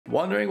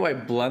Wondering why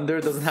Blender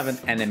doesn't have an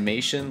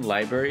animation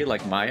library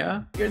like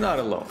Maya? You're not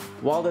alone.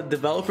 While the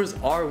developers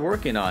are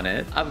working on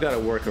it, I've got a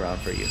workaround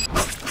for you.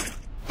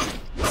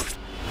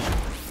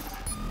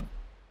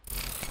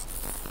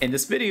 In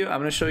this video, I'm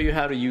going to show you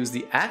how to use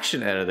the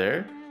action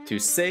editor to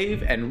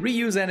save and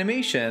reuse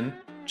animation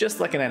just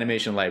like an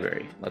animation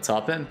library. Let's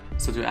hop in.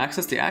 So to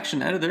access the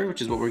action editor,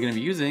 which is what we're going to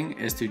be using,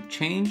 is to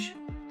change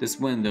this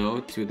window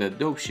to the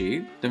dope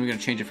sheet. Then we're going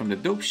to change it from the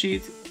dope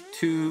sheet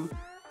to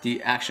the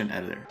action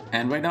editor.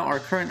 And right now our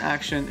current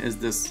action is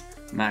this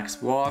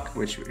max walk,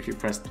 which if you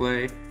press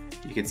play,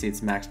 you can see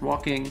it's max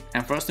walking.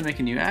 And for us to make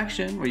a new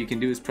action, what you can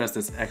do is press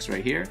this X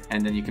right here,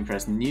 and then you can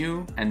press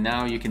new, and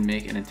now you can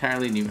make an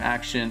entirely new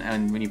action.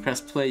 And when you press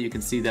play, you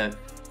can see that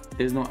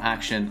there's no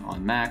action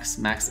on max.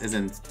 Max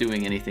isn't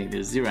doing anything.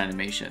 There's zero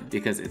animation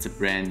because it's a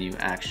brand new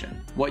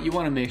action. What you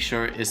want to make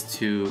sure is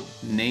to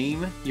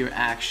name your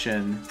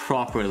action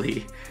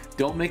properly.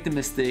 Don't make the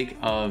mistake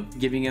of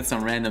giving it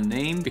some random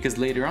name, because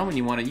later on when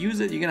you want to use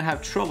it, you're gonna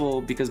have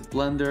trouble because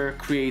Blender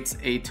creates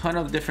a ton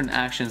of different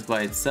actions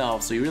by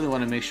itself. So you really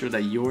want to make sure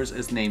that yours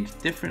is named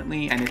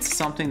differently and it's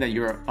something that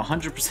you're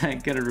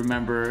 100% gonna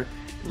remember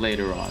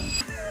later on.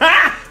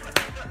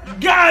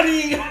 Got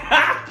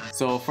it!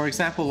 So for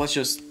example, let's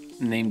just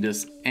name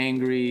this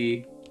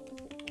angry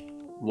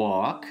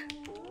walk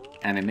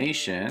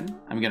animation.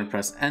 I'm gonna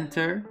press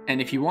enter. And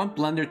if you want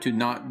Blender to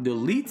not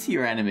delete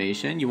your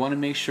animation, you want to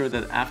make sure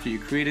that after you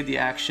created the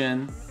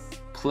action,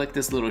 click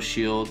this little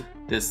shield.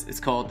 It's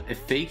called a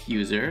fake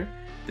user.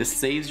 This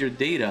saves your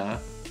data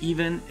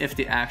even if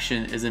the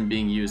action isn't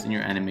being used in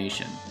your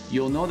animation.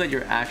 You'll know that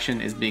your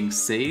action is being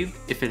saved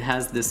if it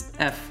has this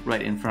F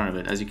right in front of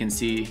it. As you can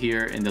see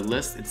here in the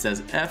list, it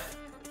says F,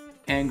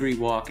 angry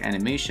walk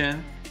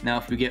animation. Now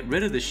if we get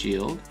rid of the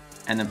shield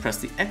and then press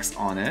the X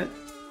on it,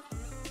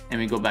 and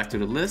we go back to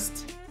the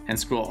list and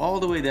scroll all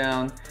the way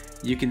down,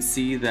 you can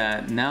see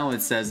that now it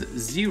says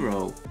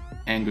 0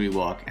 angry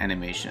walk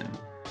animation.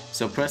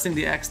 So pressing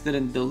the X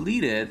didn't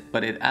delete it,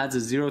 but it adds a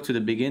 0 to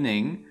the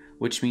beginning,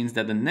 which means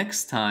that the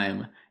next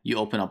time you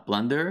open up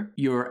Blender,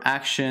 your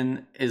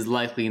action is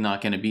likely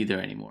not going to be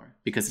there anymore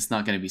because it's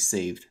not going to be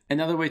saved.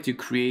 Another way to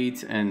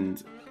create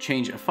and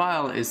change a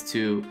file is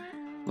to,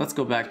 let's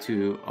go back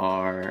to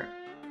our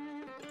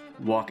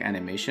walk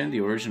animation, the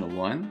original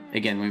one.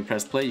 Again, when we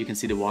press play, you can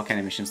see the walk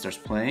animation starts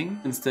playing.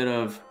 Instead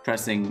of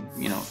pressing,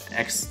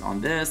 X on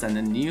this and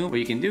then new, what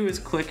you can do is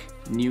click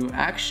new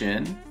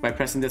action by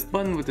pressing this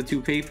button with the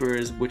two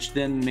papers, which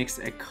then makes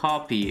a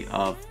copy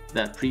of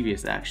that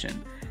previous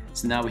action.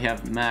 So now we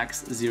have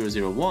max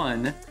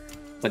 001,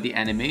 but the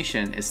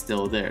animation is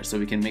still there. So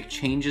we can make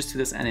changes to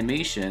this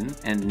animation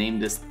and name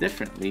this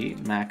differently.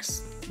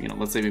 Max,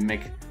 let's say we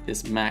make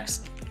this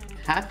max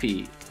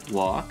happy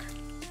walk,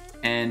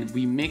 and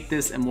we make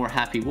this a more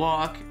happy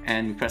walk,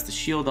 and we press the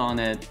shield on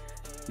it.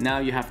 Now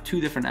you have two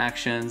different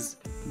actions.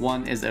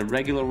 One is a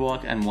regular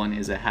walk and one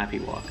is a happy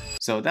walk.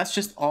 So that's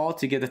just all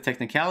to get the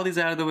technicalities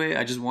out of the way.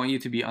 I just want you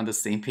to be on the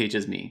same page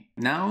as me.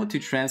 Now to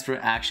transfer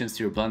actions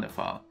to your Blender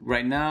file.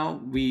 Right now,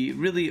 we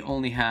really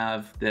only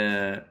have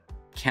the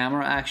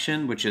camera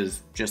action, which is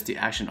just the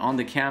action on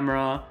the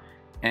camera,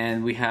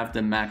 and we have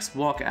the max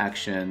walk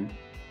action,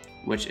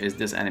 which is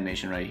this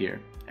animation right here.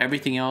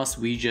 Everything else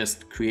we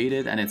just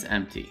created and it's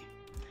empty.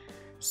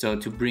 So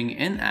to bring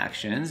in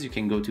actions, you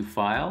can go to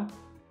File,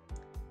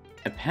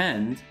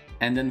 Append,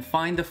 and then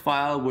find the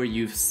file where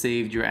you've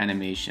saved your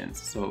animations.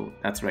 So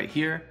that's right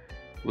here.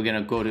 We're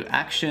gonna go to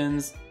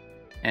Actions,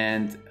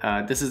 and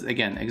this is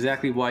again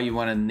exactly why you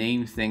wanna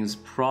name things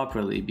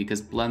properly,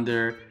 because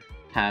Blender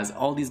has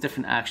all these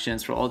different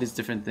actions for all these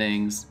different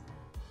things.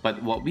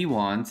 But what we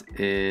want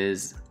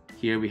is,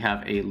 here we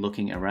have a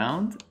looking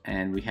around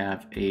and we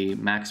have a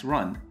max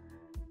run.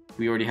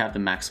 We already have the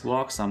max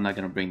walk, so I'm not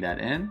gonna bring that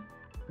in.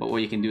 But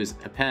what you can do is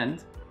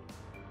append.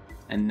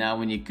 And now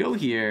when you go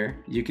here,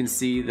 you can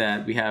see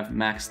that we have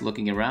max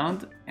looking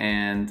around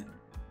and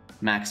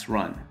max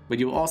run. But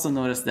you'll also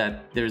notice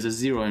that there's a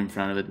 0 in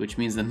front of it, which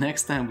means the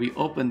next time we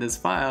open this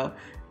file,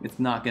 it's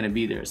not gonna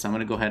be there. So I'm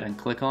gonna go ahead and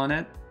click on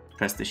it,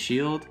 press the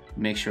shield,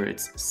 make sure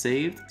it's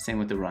saved. Same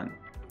with the run.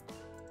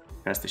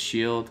 Press the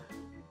shield.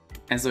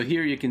 And so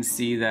here you can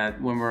see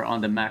that when we're on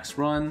the max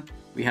run,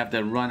 we have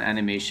the run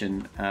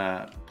animation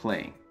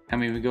playing. And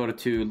when we go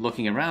to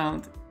looking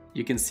around,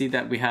 you can see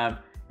that we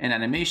have an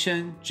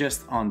animation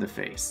just on the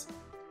face.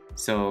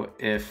 So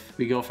if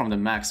we go from the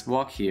max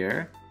walk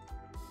here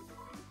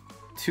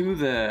to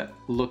the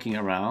looking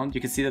around, you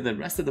can see that the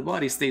rest of the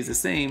body stays the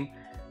same,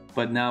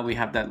 but now we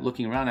have that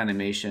looking around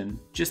animation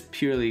just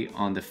purely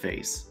on the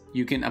face.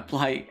 You can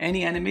apply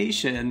any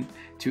animation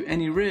to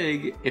any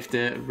rig if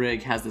the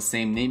rig has the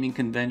same naming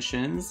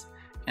conventions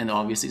and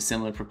obviously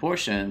similar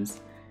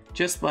proportions,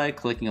 just by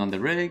clicking on the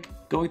rig,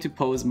 going to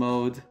pose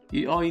mode.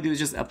 All you do is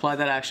just apply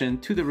that action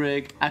to the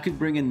rig. I could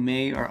bring in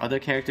May or other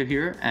character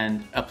here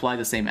and apply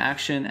the same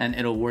action, and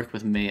it'll work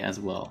with May as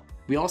well.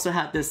 We also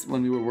had this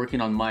when we were working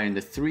on Maya in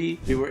the 3.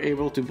 We were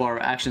able to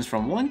borrow actions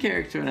from one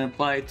character and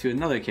apply it to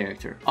another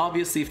character.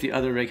 Obviously, if the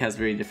other rig has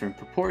very different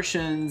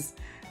proportions,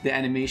 the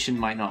animation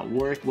might not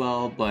work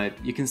well, but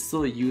you can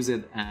still use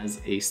it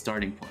as a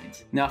starting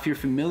point. Now, if you're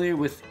familiar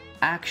with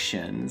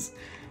actions,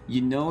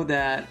 you know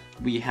that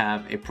we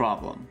have a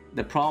problem.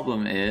 The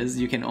problem is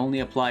you can only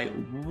apply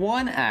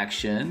one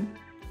action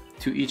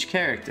to each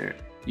character.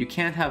 You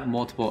can't have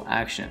multiple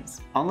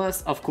actions.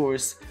 Unless, of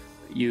course,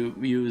 you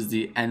use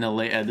the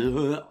NLA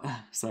editor.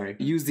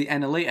 Use the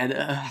NLA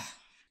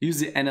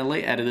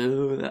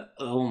editor.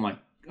 Oh my.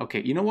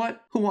 Okay, you know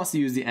what? Who wants to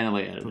use the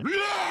NLA editor?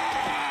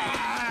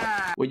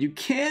 What you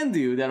can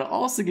do that'll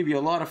also give you a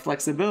lot of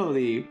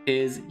flexibility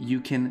is you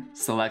can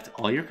select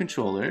all your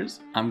controllers.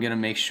 I'm gonna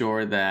make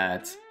sure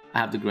that I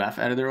have the graph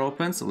editor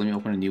open, so let me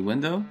open a new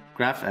window.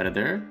 Graph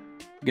editor.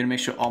 I'm gonna make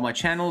sure all my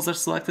channels are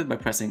selected by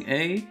pressing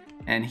A,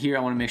 and here I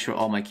wanna make sure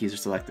all my keys are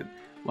selected.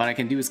 What I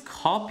can do is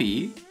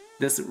copy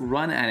this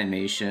run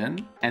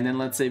animation, and then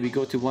let's say we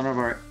go to one of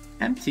our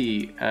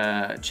empty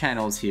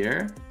channels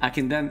here. I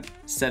can then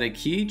set a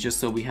key just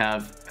so we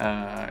have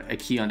a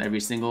key on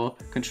every single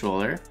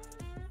controller.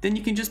 Then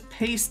you can just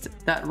paste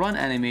that run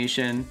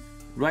animation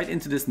right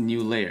into this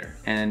new layer.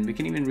 And we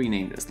can even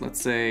rename this.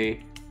 Let's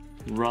say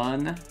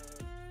run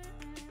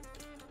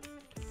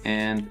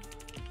and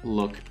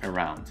look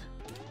around.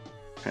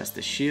 Press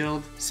the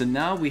shield. So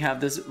now we have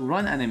this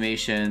run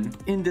animation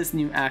in this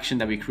new action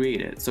that we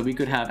created. So we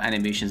could have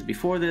animations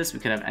before this, we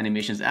could have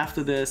animations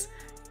after this,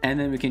 and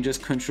then we can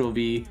just Ctrl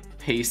V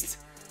paste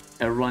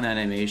a run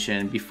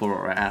animation before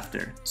or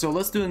after. So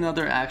let's do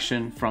another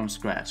action from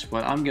scratch.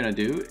 What I'm gonna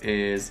do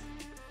is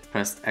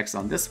press X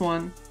on this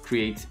one,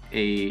 create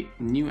a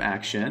new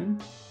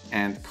action,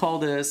 and call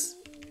this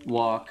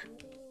walk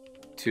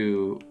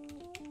to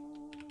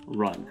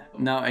run.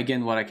 Now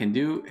again, what I can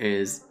do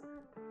is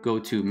go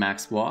to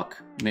max walk,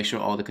 make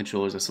sure all the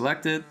controllers are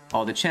selected,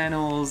 all the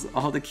channels,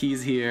 all the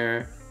keys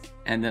here,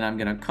 and then I'm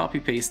gonna copy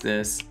paste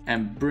this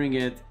and bring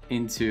it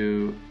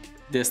into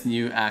this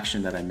new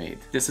action that I made.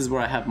 This is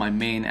where I have my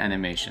main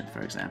animation,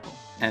 for example.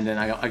 And then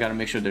I gotta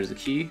make sure there's a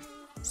key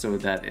so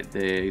that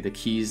the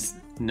keys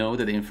know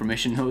that the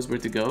information knows where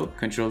to go.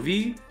 Control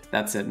V,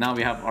 that's it. Now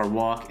we have our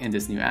walk in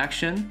this new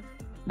action.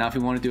 Now if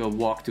we want to do a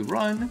walk to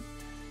run,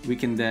 we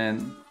can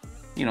then,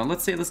 you know,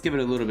 let's give it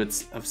a little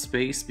bit of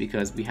space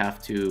because we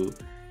have to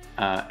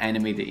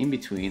animate the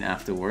in-between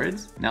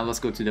afterwards. Now let's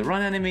go to the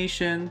run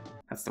animation.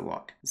 That's the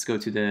walk. Let's go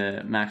to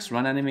the max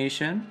run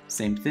animation.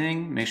 Same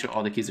thing, make sure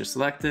all the keys are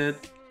selected.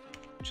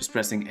 Just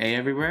pressing A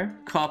everywhere.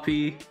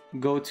 Copy,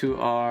 go to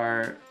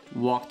our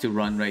walk to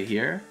run right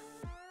here,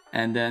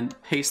 and then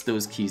paste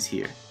those keys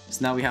here.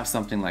 So now we have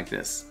something like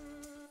this.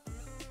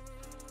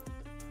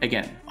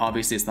 Again,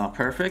 obviously it's not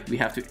perfect. We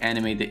have to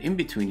animate the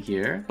in-between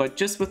here, but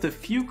just with a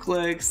few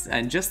clicks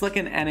and just like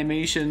an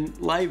animation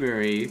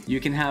library, you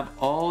can have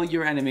all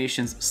your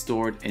animations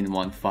stored in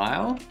one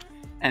file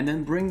and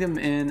then bring them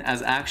in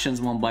as actions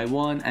one by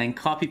one and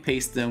copy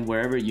paste them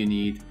wherever you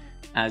need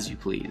as you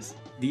please.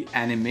 The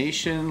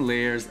animation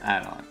layers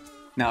add-on.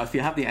 Now, if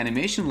you have the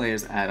animation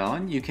layers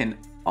add-on, you can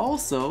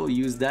also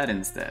use that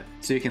instead.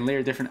 So you can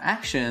layer different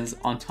actions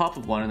on top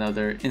of one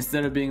another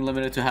instead of being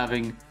limited to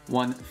having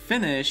one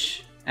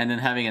finish and then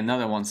having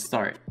another one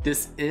start.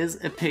 This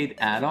is a paid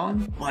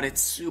add-on, but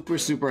it's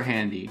super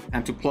handy.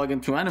 And to plug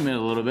into Animate a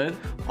little bit,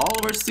 all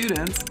of our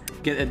students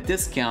get a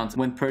discount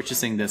when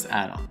purchasing this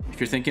add-on. If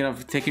you're thinking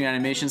of taking your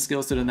animation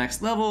skills to the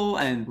next level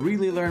and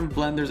really learn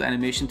Blender's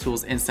animation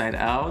tools inside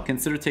out,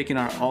 consider taking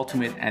our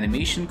Ultimate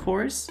Animation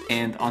course.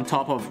 And on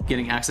top of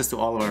getting access to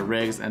all of our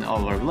rigs and all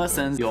of our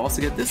lessons, you'll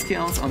also get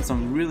discounts on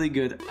some really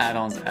good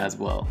add-ons as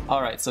well.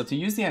 All right, so to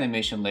use the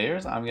animation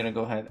layers, I'm gonna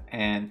go ahead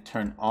and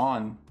turn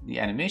on the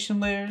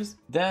animation layers.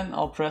 Then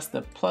I'll press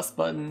the plus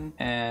button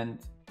and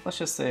let's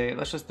just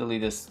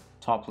delete this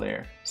top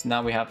layer. So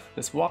now we have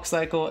this walk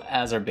cycle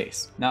as our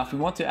base. Now if we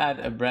want to add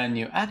a brand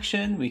new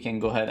action, we can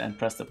go ahead and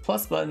press the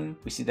plus button.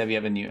 We see that we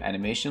have a new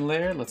animation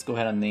layer. Let's go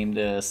ahead and name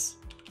this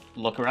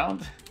look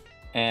around.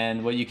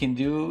 And what you can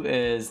do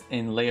is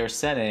in layer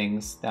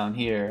settings down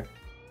here,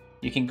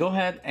 you can go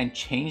ahead and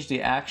change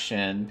the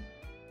action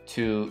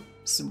to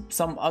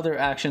some other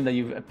action that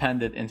you've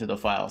appended into the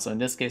file. So in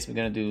this case, we're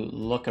going to do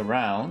look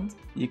around.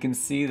 You can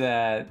see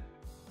that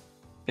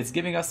it's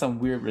giving us some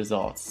weird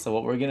results. So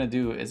what we're going to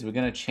do is we're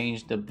going to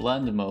change the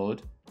blend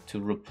mode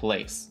to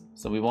replace.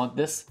 So we want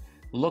this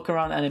look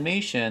around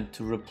animation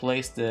to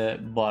replace the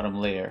bottom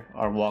layer,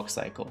 our walk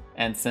cycle.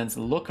 And since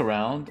look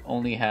around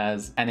only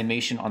has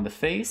animation on the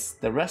face,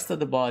 the rest of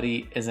the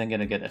body isn't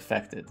going to get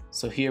affected.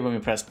 So here when we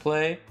press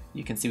play,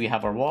 you can see we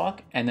have our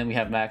walk and then we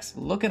have Max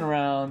looking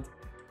around,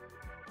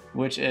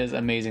 which is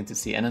amazing to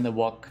see. And then the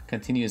walk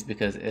continues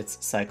because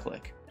it's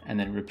cyclic and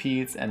then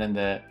repeats, and then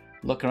the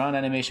look around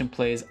animation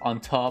plays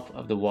on top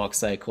of the walk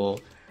cycle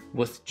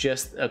with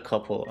just a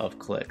couple of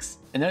clicks.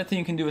 Another thing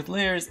you can do with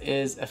layers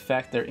is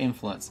affect their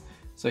influence.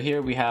 So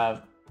here we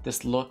have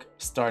this look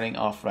starting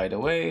off right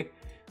away,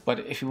 but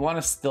if you want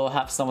to still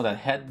have some of that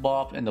head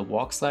bop in the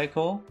walk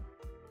cycle,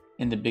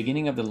 in the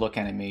beginning of the look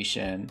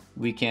animation,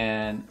 we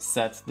can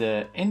set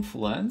the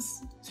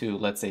influence to,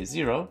 let's say,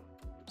 0.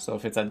 So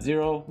if it's at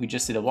 0, we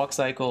just see the walk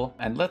cycle.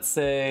 And let's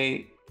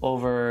say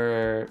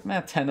over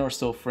 10 or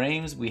so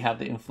frames, we have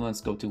the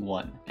influence go to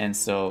 1. And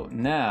so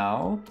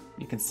now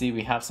you can see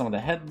we have some of the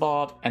head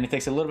bob, and it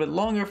takes a little bit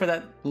longer for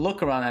that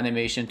look around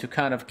animation to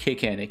kind of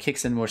kick in. It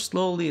kicks in more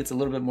slowly, it's a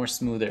little bit more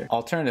smoother.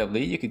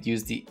 Alternatively, you could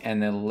use the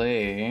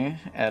NLA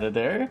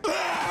editor.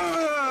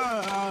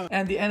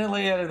 And the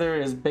NLA editor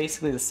is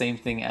basically the same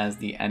thing as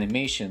the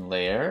animation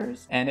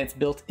layers, and it's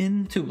built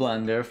into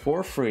Blender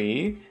for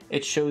free.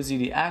 It shows you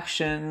the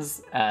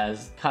actions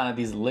as kind of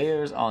these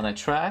layers on a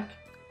track,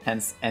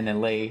 hence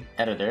NLA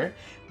editor,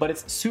 but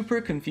it's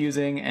super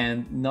confusing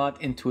and not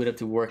intuitive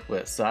to work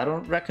with, so I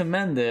don't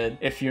recommend it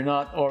if you're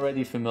not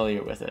already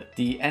familiar with it.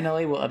 The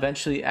NLA will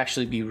eventually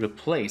actually be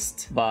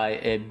replaced by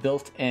a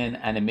built-in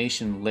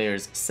animation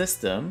layers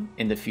system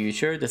in the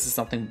future. This is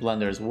something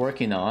Blender is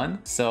working on,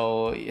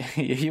 so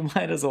you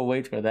might as well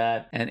wait for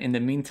that, and in the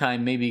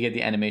meantime maybe get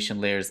the animation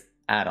layers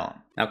add-on.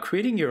 Now,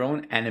 creating your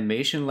own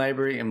animation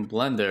library in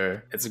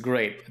Blender, it's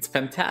great, it's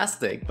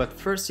fantastic, but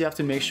first you have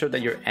to make sure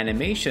that your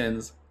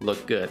animations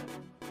look good.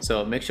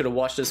 So make sure to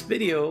watch this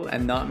video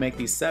and not make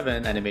these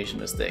 7 animation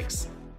mistakes.